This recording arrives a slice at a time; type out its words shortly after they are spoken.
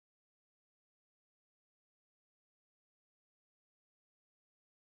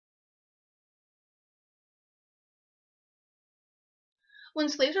When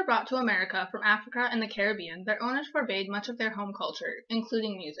slaves were brought to America from Africa and the Caribbean, their owners forbade much of their home culture,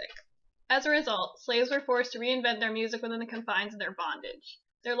 including music. As a result, slaves were forced to reinvent their music within the confines of their bondage.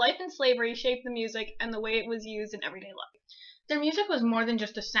 Their life in slavery shaped the music and the way it was used in everyday life. Their music was more than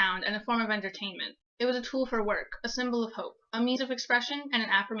just a sound and a form of entertainment. It was a tool for work, a symbol of hope, a means of expression, and an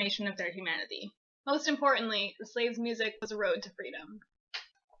affirmation of their humanity. Most importantly, the slaves' music was a road to freedom.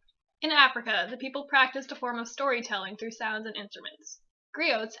 In Africa, the people practiced a form of storytelling through sounds and instruments.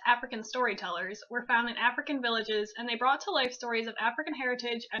 Griots, African storytellers, were found in African villages, and they brought to life stories of African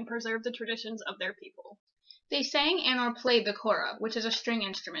heritage and preserved the traditions of their people. They sang and or played the kora, which is a string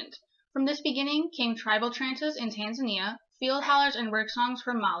instrument. From this beginning came tribal trances in Tanzania, field hollers and work songs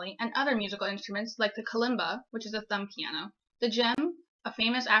from Mali, and other musical instruments like the kalimba, which is a thumb piano, the djem, a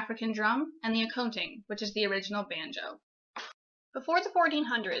famous African drum, and the akonting, which is the original banjo. Before the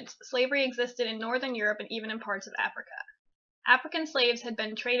 1400s, slavery existed in northern Europe and even in parts of Africa. African slaves had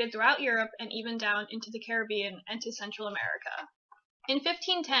been traded throughout Europe and even down into the Caribbean and to Central America. In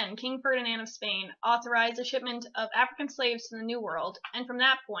 1510, King Ferdinand of Spain authorized a shipment of African slaves to the New World, and from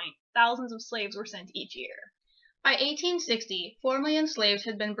that point, thousands of slaves were sent each year. By 1860, 4 million slaves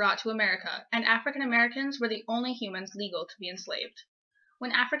had been brought to America, and African Americans were the only humans legal to be enslaved.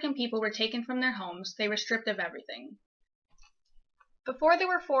 When African people were taken from their homes, they were stripped of everything. Before they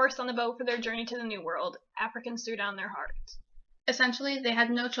were forced on the boat for their journey to the New World, Africans threw down their hearts. Essentially, they had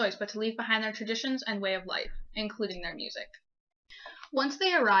no choice but to leave behind their traditions and way of life, including their music. Once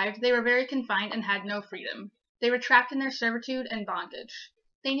they arrived, they were very confined and had no freedom. They were trapped in their servitude and bondage.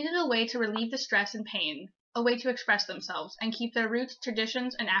 They needed a way to relieve the stress and pain, a way to express themselves, and keep their roots,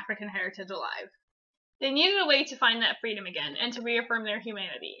 traditions, and African heritage alive. They needed a way to find that freedom again and to reaffirm their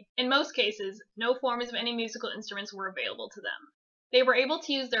humanity. In most cases, no forms of any musical instruments were available to them. They were able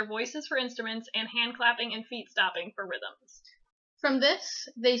to use their voices for instruments and hand clapping and feet stomping for rhythms. From this,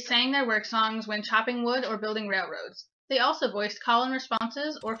 they sang their work songs when chopping wood or building railroads. They also voiced call-and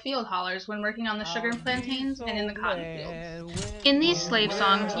responses or field hollers when working on the sugar plantains and in the cotton fields. In these slave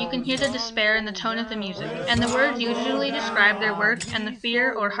songs, you can hear the despair in the tone of the music, and the words usually describe their work and the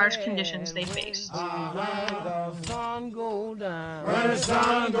fear or harsh conditions they faced. When the sun go down, when the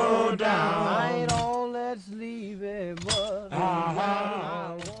sun go down, I don't let's leave it, but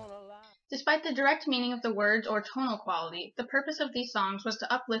Despite the direct meaning of the words or tonal quality, the purpose of these songs was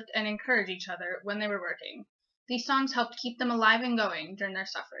to uplift and encourage each other when they were working. These songs helped keep them alive and going during their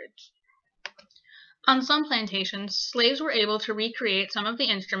suffrage. On some plantations, slaves were able to recreate some of the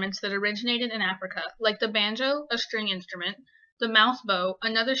instruments that originated in Africa, like the banjo, a string instrument, the mouth bow,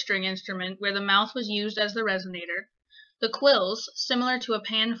 another string instrument where the mouth was used as the resonator, the quills, similar to a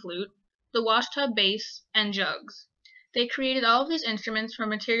pan flute, the washtub bass, and jugs. They created all of these instruments from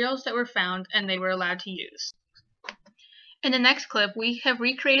materials that were found and they were allowed to use. In the next clip, we have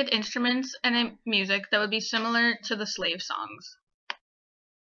recreated instruments and music that would be similar to the slave songs.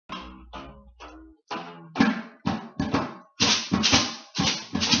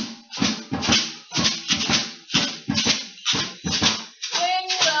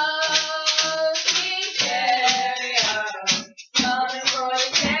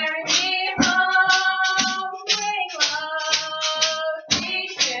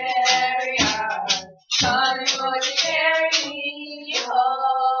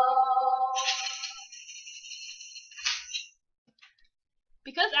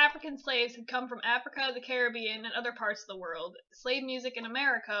 Because African slaves had come from Africa, the Caribbean, and other parts of the world, slave music in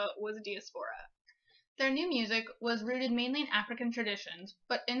America was a diaspora. Their new music was rooted mainly in African traditions,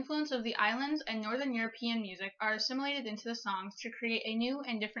 but influence of the islands and Northern European music are assimilated into the songs to create a new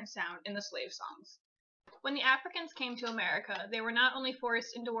and different sound in the slave songs. When the Africans came to America, they were not only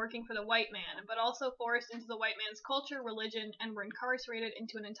forced into working for the white man, but also forced into the white man's culture, religion, and were incarcerated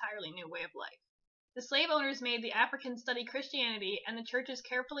into an entirely new way of life. The slave owners made the Africans study Christianity, and the churches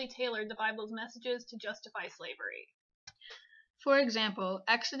carefully tailored the Bible's messages to justify slavery. For example,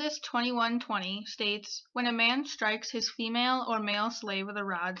 Exodus 21:20 states, "When a man strikes his female or male slave with a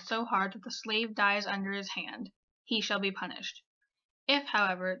rod so hard that the slave dies under his hand, he shall be punished. If,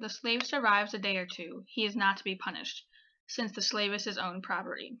 however, the slave survives a day or two, he is not to be punished, since the slave is his own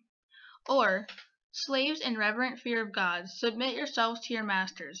property." Or, "Slaves, in reverent fear of God, submit yourselves to your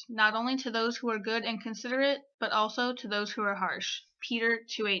masters, not only to those who are good and considerate, but also to those who are harsh." Peter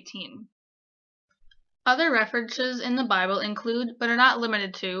 2:18. Other references in the Bible include, but are not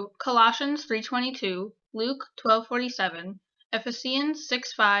limited to, Colossians 3:22, Luke 12:47, Ephesians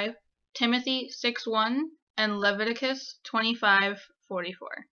 6:5, Timothy 6:1, and Leviticus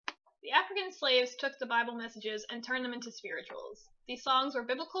 25:44. The African slaves took the Bible messages and turned them into spirituals. These songs were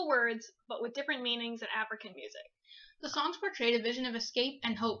biblical words, but with different meanings in African music. The songs portrayed a vision of escape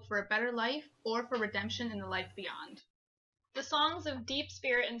and hope for a better life or for redemption in the life beyond. The songs of deep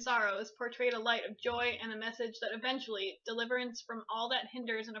spirit and sorrows portrayed a light of joy and a message that eventually deliverance from all that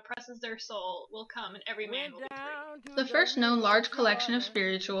hinders and oppresses their soul will come and every man will be free. The first known large collection of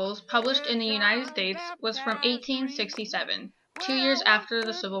spirituals published in the United States was from 1867, 2 years after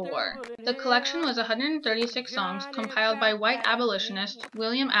the Civil War. The collection was 136 songs compiled by white abolitionists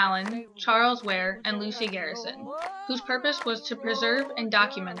William Allen, Charles Ware, and Lucy Garrison, whose purpose was to preserve and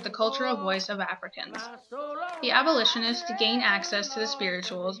document the cultural voice of Africans. The abolitionists gained access to the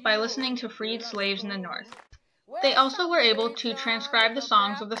spirituals by listening to freed slaves in the North. They also were able to transcribe the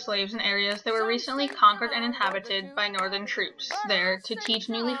songs of the slaves in areas that were recently conquered and inhabited by Northern troops there to teach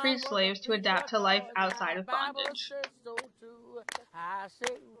newly freed slaves to adapt to life outside of bondage.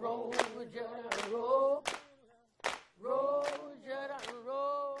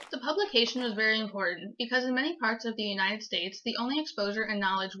 The publication was very important because in many parts of the United States, the only exposure and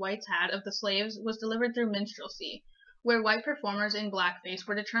knowledge whites had of the slaves was delivered through minstrelsy, where white performers in blackface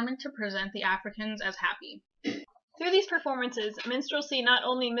were determined to present the Africans as happy. Through these performances, minstrelsy not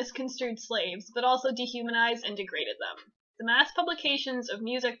only misconstrued slaves, but also dehumanized and degraded them. The mass publications of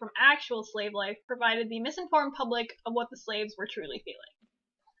music from actual slave life provided the misinformed public of what the slaves were truly feeling.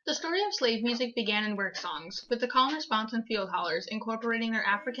 The story of slave music began in work songs, with the call and response and field hollers incorporating their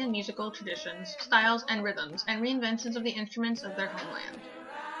African musical traditions, styles, and rhythms, and reinventions of the instruments of their homeland.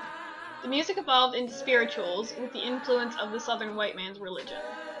 The music evolved into spirituals with the influence of the Southern white man's religion.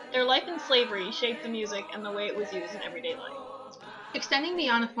 Their life in slavery shaped the music and the way it was used in everyday life. Extending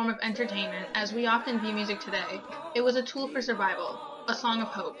beyond a form of entertainment, as we often view music today, it was a tool for survival, a song of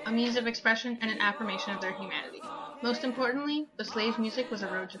hope, a means of expression, and an affirmation of their humanity. Most importantly, the slaves' music was a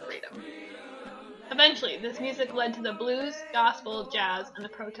road to freedom. Eventually, this music led to the blues, gospel, jazz, and the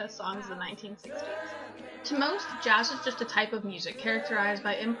protest songs of the 1960s. To most, jazz is just a type of music characterized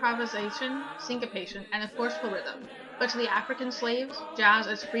by improvisation, syncopation, and a forceful rhythm. But to the African slaves, jazz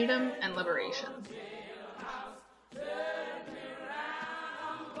is freedom and liberation.